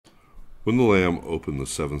When the Lamb opened the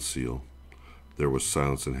seventh seal, there was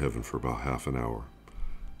silence in heaven for about half an hour.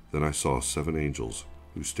 Then I saw 7 angels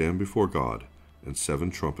who stand before God, and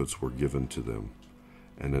 7 trumpets were given to them.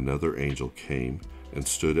 And another angel came and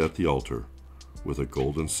stood at the altar with a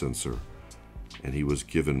golden censer, and he was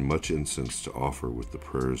given much incense to offer with the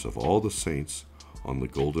prayers of all the saints on the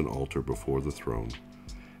golden altar before the throne.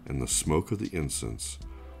 And the smoke of the incense,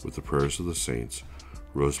 with the prayers of the saints,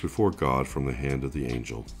 rose before God from the hand of the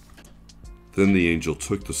angel. Then the angel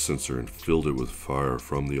took the censer and filled it with fire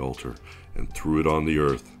from the altar, and threw it on the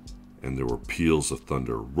earth. And there were peals of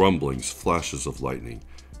thunder, rumblings, flashes of lightning,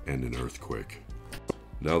 and an earthquake.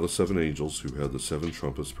 Now the 7 angels who had the 7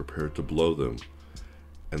 trumpets prepared to blow them.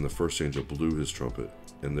 And the first angel blew his trumpet,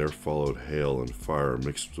 and there followed hail and fire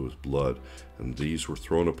mixed with blood, and these were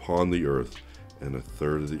thrown upon the earth, and a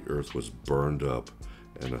third of the earth was burned up,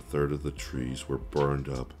 and a third of the trees were burned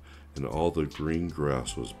up, and all the green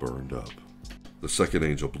grass was burned up. The second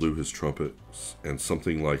angel blew his trumpet, and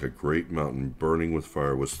something like a great mountain burning with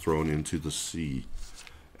fire was thrown into the sea,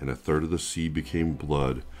 and a third of the sea became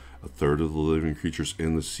blood, a third of the living creatures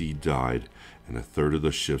in the sea died, and a third of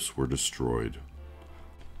the ships were destroyed.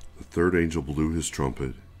 The third angel blew his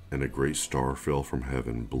trumpet, and a great star fell from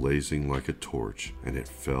heaven, blazing like a torch, and it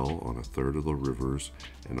fell on a third of the rivers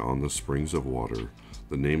and on the springs of water.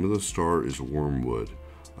 The name of the star is Wormwood.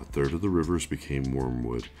 A third of the rivers became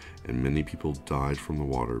wormwood, and many people died from the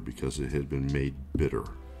water because it had been made bitter.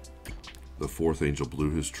 The fourth angel blew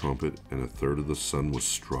his trumpet, and a third of the sun was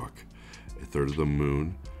struck, a third of the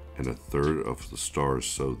moon, and a third of the stars,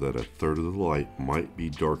 so that a third of the light might be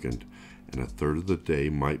darkened, and a third of the day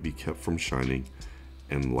might be kept from shining,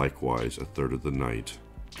 and likewise a third of the night.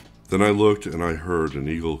 Then I looked, and I heard an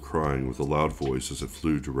eagle crying with a loud voice as it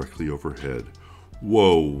flew directly overhead,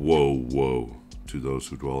 "Woe, woe, woe to those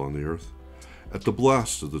who dwell on the earth, at the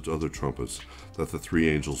blast of the other trumpets that the 3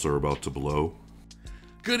 angels are about to blow."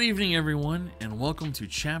 Good evening, everyone, and welcome to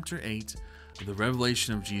Chapter 8 of the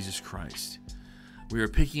Revelation of Jesus Christ. We are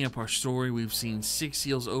picking up our story. We've seen 6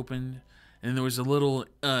 seals opened, and there was a little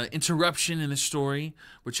interruption in the story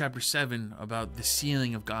with Chapter 7 about the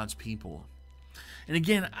sealing of God's people. And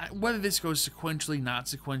again, whether this goes sequentially, not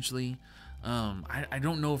sequentially, I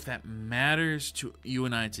don't know if that matters to you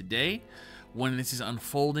and I today. When this is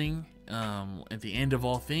unfolding at the end of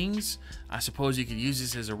all things, I suppose you could use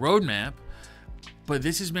this as a roadmap, but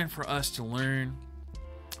this is meant for us to learn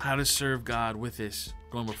how to serve God with this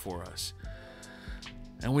going before us.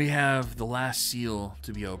 And we have the last seal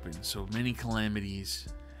to be opened, so many calamities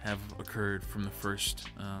have occurred from the first.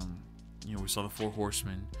 We saw the 4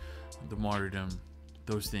 horsemen, the martyrdom,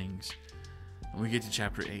 those things. And we get to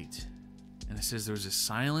chapter 8, and it says there was a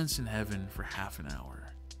silence in heaven for half an hour.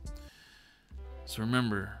 So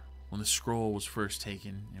remember, when the scroll was first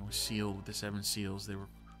taken and was sealed with the 7 seals, there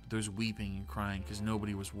was weeping and crying because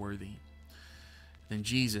nobody was worthy. Then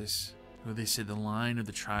Jesus, who they said the line of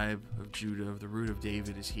the tribe of Judah, of the root of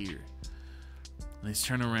David, is here. And they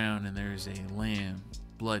turn around and there is a lamb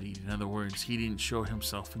bloodied. In other words, he didn't show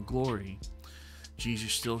himself in glory.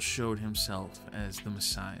 Jesus still showed himself as the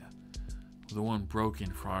Messiah, the one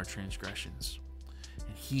broken for our transgressions.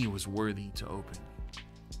 And he was worthy to open.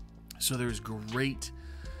 So there's great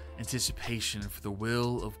anticipation for the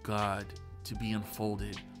will of God to be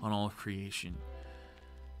unfolded on all of creation.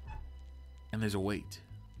 And there's a wait.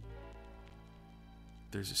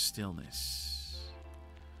 There's a stillness.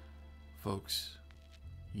 Folks,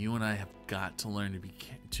 you and I have got to learn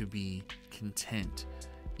to be content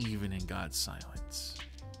even in God's silence.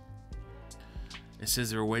 It says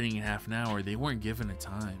they were waiting in half an hour. They weren't given a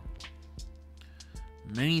time.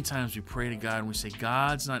 Many times we pray to God and we say,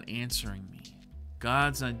 God's not answering me.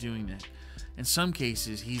 God's not doing that. In some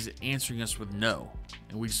cases, he's answering us with no,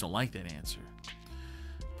 and we just don't like that answer.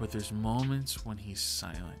 But there's moments when he's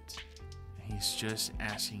silent, and he's just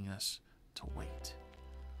asking us to wait,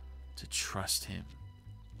 to trust him.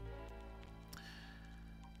 It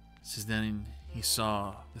says, then he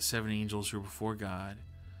saw the 7 angels who were before God,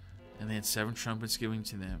 and they had 7 trumpets given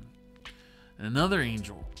to them. And another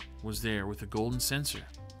angel was there with a golden censer,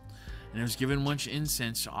 and it was given much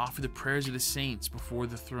incense to offer the prayers of the saints before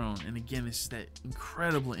the throne. And again, this is that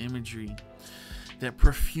incredible imagery that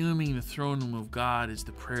perfuming the throne room of God is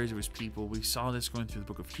the prayers of his people. We saw this going through the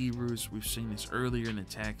book of Hebrews. We've seen this earlier in the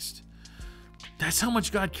text. That's how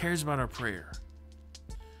much God cares about our prayer.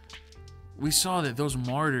 We saw that those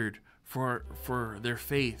martyred for their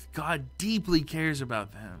faith, God deeply cares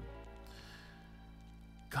about them.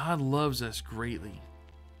 God loves us greatly.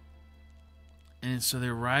 And so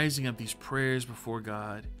they're rising up these prayers before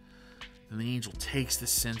God. And the angel takes the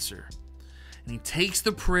censer. And he takes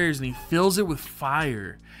the prayers and he fills it with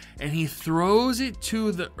fire. And he throws it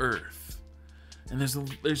to the earth. And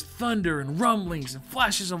there's thunder and rumblings and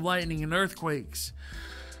flashes of lightning and earthquakes.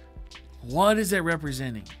 What is that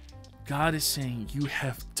representing? God is saying, you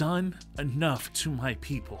have done enough to my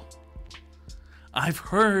people. I've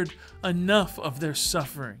heard enough of their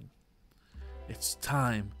suffering. It's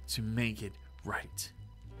time to make it right.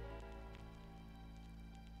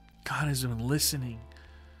 God has been listening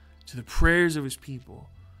to the prayers of his people.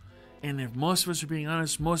 And if most of us are being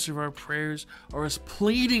honest, most of our prayers are us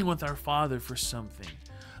pleading with our Father for something.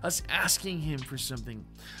 Us asking him for something.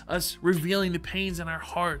 Us revealing the pains in our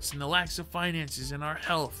hearts and the lacks of finances and our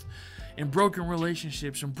health and broken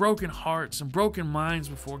relationships and broken hearts and broken minds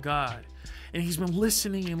before God. And he's been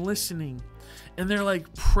listening and listening. And they're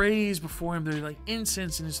like praise before him. They're like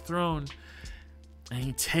incense in his throne. And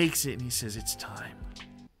he takes it and he says, it's time.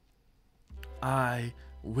 I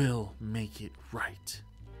will make it right.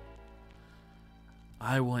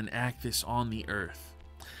 I will enact this on the earth.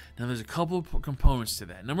 Now there's a couple of components to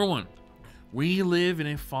that. Number one, we live in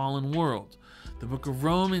a fallen world. The book of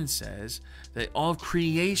Romans says that all of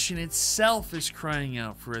creation itself is crying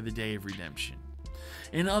out for the day of redemption.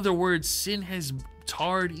 In other words, sin has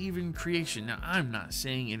tarred even creation. Now, I'm not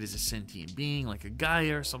saying it is a sentient being like a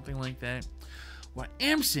Gaia or something like that. What I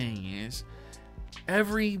am saying is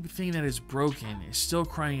everything that is broken is still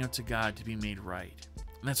crying out to God to be made right.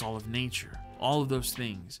 And that's all of nature, all of those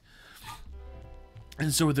things.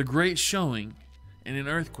 And so with a great showing in an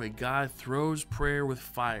earthquake, God throws prayer with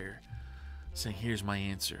fire, saying, here's my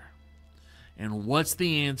answer. And what's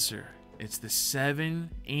the answer? It's the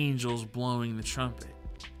 7 angels blowing the trumpet.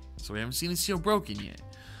 So we haven't seen the seal broken yet.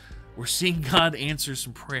 We're seeing God answer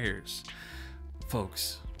some prayers.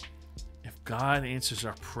 Folks, if God answers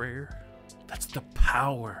our prayer, that's the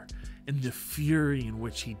power and the fury in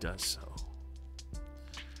which he does so.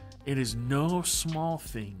 It is no small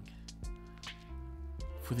thing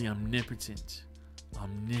for the omnipotent,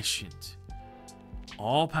 omniscient,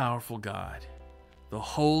 all-powerful God, the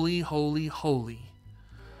holy, holy, holy,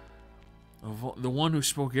 the one who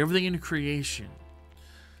spoke everything into creation,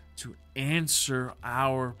 to answer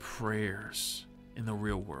our prayers in the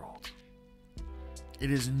real world.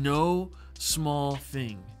 It is no small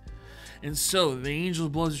thing. And so the angel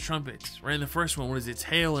blows the trumpets. Right in the first one, what is it? It's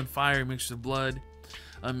hail and fire mixed with blood.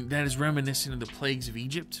 That is reminiscent of the plagues of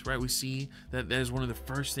Egypt, right? We see that is one of the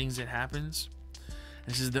first things that happens.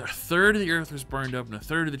 It says the 1/3 of the earth was burned up, and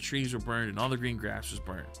 1/3 of the trees were burned, and all the green grass was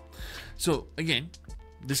burned. So again,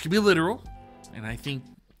 this could be literal, and I think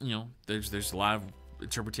there's a lot of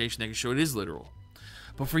interpretation that can show it is literal.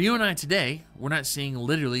 But for you and I today, we're not seeing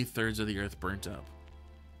literally 1/3 of the earth burnt up.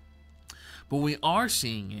 But what we are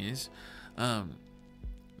seeing is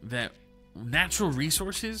that natural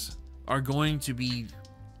resources are going to be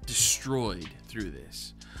destroyed through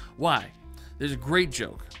this. Why? There's a great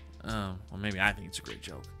joke. Well, maybe I think it's a great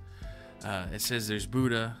joke. It says there's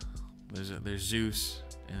Buddha, there's Zeus,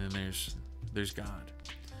 and then there's God.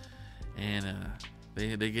 And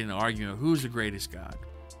they get in an argument of who's the greatest God.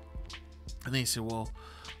 And they say, well,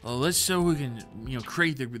 let's show who can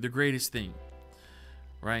create the greatest thing,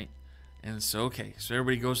 right? And so so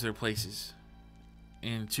everybody goes to their places,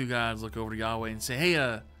 and 2 gods look over to Yahweh and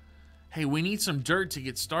say, hey, we need some dirt to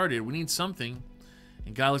get started. We need something.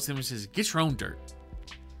 And God looks at them and says, get your own dirt.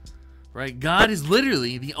 Right? God is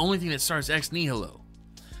literally the only thing that starts ex nihilo.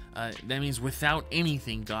 That means without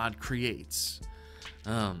anything, God creates.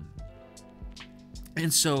 And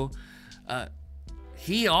so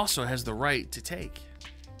he also has the right to take.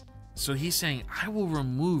 So he's saying, I will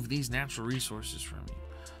remove these natural resources from you.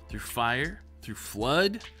 Through fire, through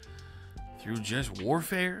flood, through just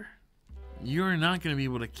warfare. You're not going to be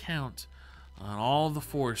able to count on all the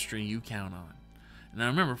forestry you count on. Now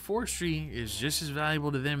remember, forestry is just as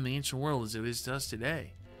valuable to them in the ancient world as it is to us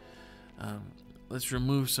today. Let's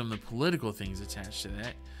remove some of the political things attached to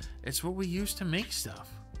that. It's what we use to make stuff.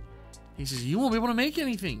 He says, you won't be able to make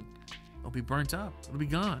anything. It'll be burnt up. It'll be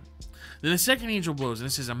gone. Then the second angel blows, and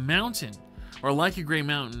it says, a mountain, or like a great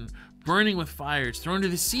mountain, burning with fire, it's thrown to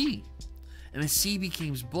the sea. And the sea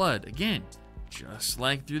becomes blood. Again, just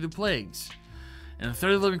like through the plagues. And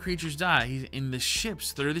 1/3 of the living creatures die. In the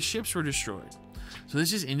ships, 1/3 of the ships were destroyed. So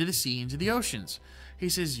this is into the sea, into the oceans. He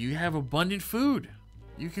says, you have abundant food.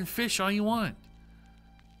 You can fish all you want.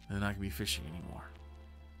 They're not going to be fishing anymore.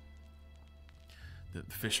 The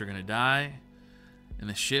fish are going to die. And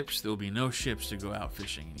the ships, there will be no ships to go out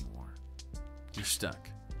fishing anymore. You're stuck.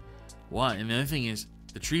 Why? And the other thing is,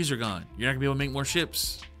 the trees are gone. You're not going to be able to make more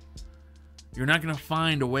ships. You're not going to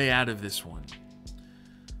find a way out of this one.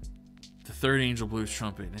 The third angel blew his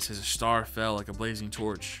trumpet, and it says a star fell like a blazing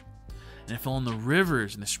torch, and it fell on the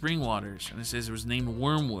rivers and the spring waters, and it says it was named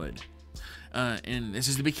Wormwood. And it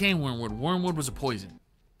says it became wormwood. Wormwood was a poison.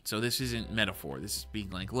 So this isn't metaphor. This is being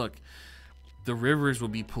like, look, the rivers will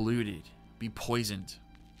be polluted, be poisoned,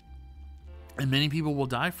 and many people will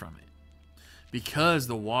die from it because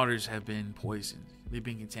the waters have been poisoned. They've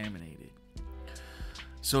been contaminated.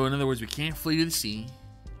 So in other words, we can't flee to the sea.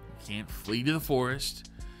 We can't flee to the forest.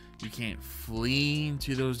 You can't flee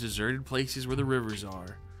into those deserted places where the rivers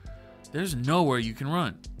are. There's nowhere you can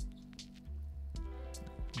run.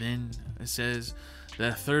 Then it says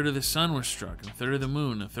that a third of the sun was struck, and a third of the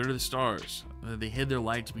moon, and a third of the stars. They hid their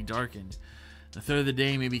light to be darkened. A third of the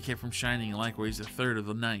day may be kept from shining, and likewise a third of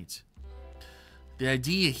the night. The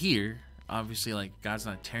idea here, obviously, like God's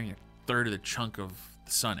not tearing a third of the chunk of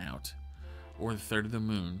the sun out, or the third of the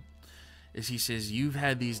moon, is he says, you've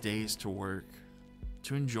had these days to work,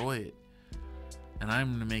 to enjoy it, and I'm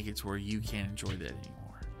going to make it to where you can't enjoy that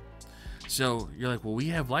anymore. So you're like, well, we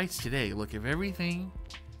have lights today. Look, if everything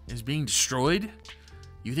is being destroyed,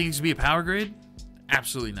 you think it's going to be a power grid?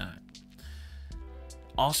 Absolutely not.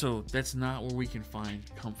 Also, that's not where we can find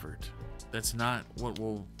comfort. That's not what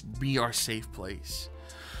will be our safe place.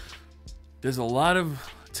 There's a lot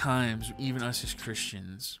of times, even us as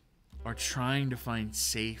Christians, are trying to find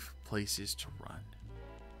safe places to run.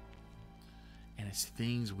 And it's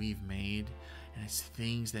things we've made, and it's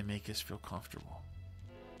things that make us feel comfortable.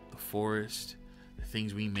 The forest, the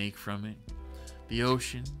things we make from it, the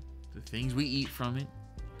ocean, the things we eat from it.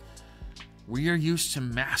 We are used to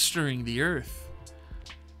mastering the earth.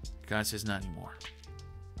 God says not anymore.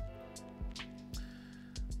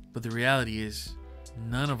 But the reality is,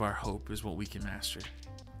 none of our hope is what we can master.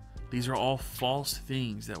 These are all false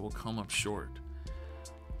things that will come up short.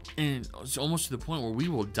 And it's almost to the point where we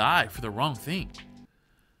will die for the wrong thing.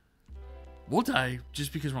 We'll die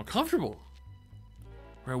just because we're comfortable.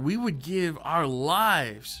 Right? We would give our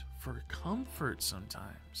lives for comfort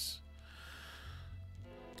sometimes.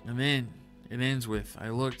 And then it ends with, I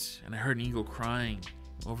looked and I heard an eagle crying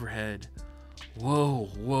overhead, woe,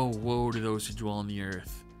 woe, woe to those who dwell on the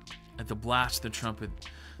earth. At the blast of the trumpet,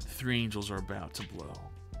 the three angels are about to blow.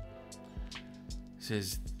 It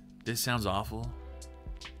says, this sounds awful,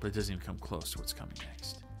 but it doesn't even come close to what's coming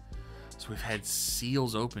next. So we've had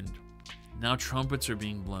seals opened. Now trumpets are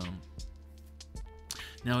being blown.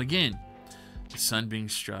 Now again, the sun being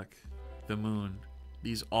struck, the moon,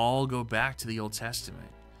 these all go back to the Old Testament.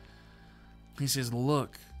 He says,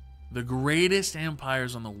 look, the greatest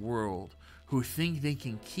empires on the world who think they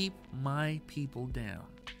can keep my people down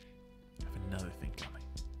have another thing coming.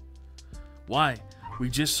 Why? We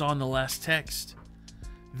just saw in the last text.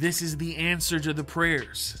 This is the answer to the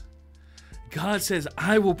prayers. God says,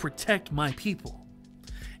 I will protect my people.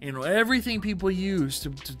 And everything people use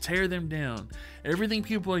to tear them down, everything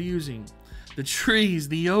people are using, the trees,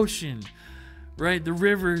 the ocean, right, the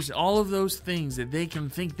rivers, all of those things that they can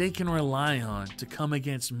think they can rely on to come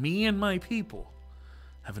against me and my people,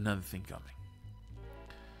 have another thing coming.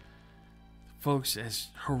 Folks, as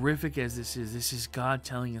horrific as this is God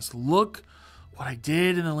telling us, look what I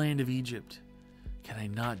did in the land of Egypt. Can I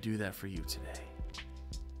not do that for you today?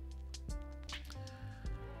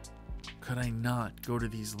 Could I not go to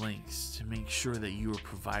these lengths to make sure that you are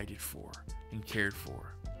provided for and cared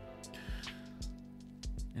for?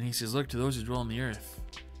 And he says, look, to those who dwell on the earth,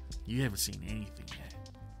 you haven't seen anything yet.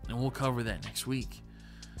 And we'll cover that next week.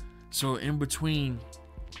 So in between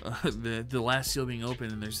the last seal being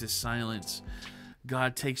open and there's this silence,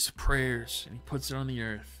 God takes prayers and he puts it on the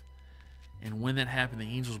earth. And when that happened, the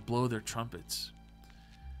angels blow their trumpets.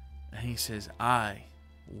 And he says, I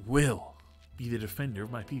will be the defender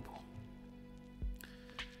of my people.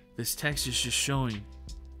 This text is just showing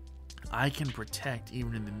I can protect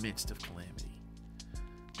even in the midst of calamity.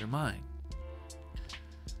 They're mine.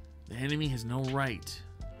 The enemy has no right.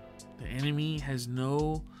 The enemy has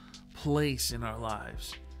no place in our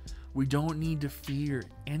lives. We don't need to fear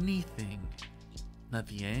anything. Not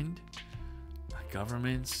the end, not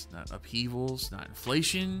governments, not upheavals, not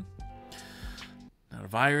inflation, not a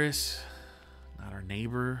virus, not our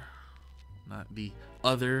neighbor, not the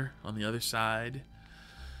other on the other side,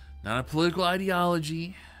 not a political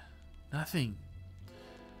ideology, nothing.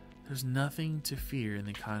 There's nothing to fear in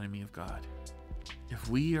the economy of God. If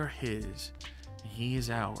we are His and He is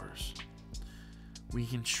ours, we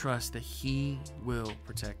can trust that He will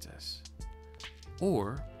protect us.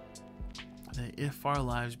 Or that if our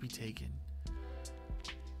lives be taken,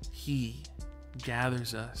 He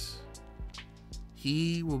gathers us.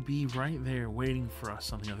 He will be right there waiting for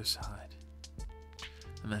us on the other side.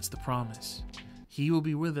 And that's the promise. He will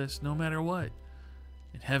be with us no matter what,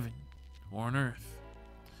 in heaven or on earth.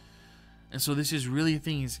 And so this is really the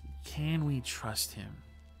thing is, can we trust him?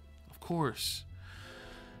 Of course.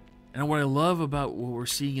 And what I love about what we're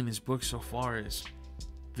seeing in this book so far is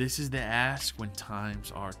this is the ask when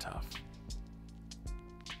times are tough.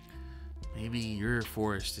 Maybe your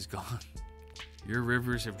forest is gone. Your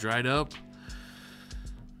rivers have dried up.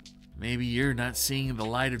 Maybe you're not seeing the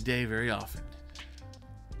light of day very often.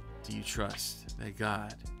 Do you trust that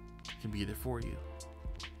God can be there for you?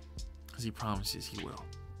 Because he promises he will.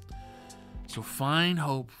 So find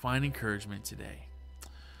hope, find encouragement today. I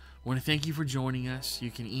want to thank you for joining us. You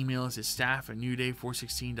can email us at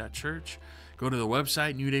staff@newday416.church. Go to the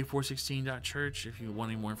website, newday416.church, if you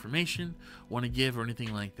want any more information, want to give, or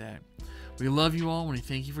anything like that. We love you all. I want to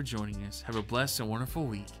thank you for joining us. Have a blessed and wonderful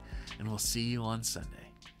week, and we'll see you on Sunday.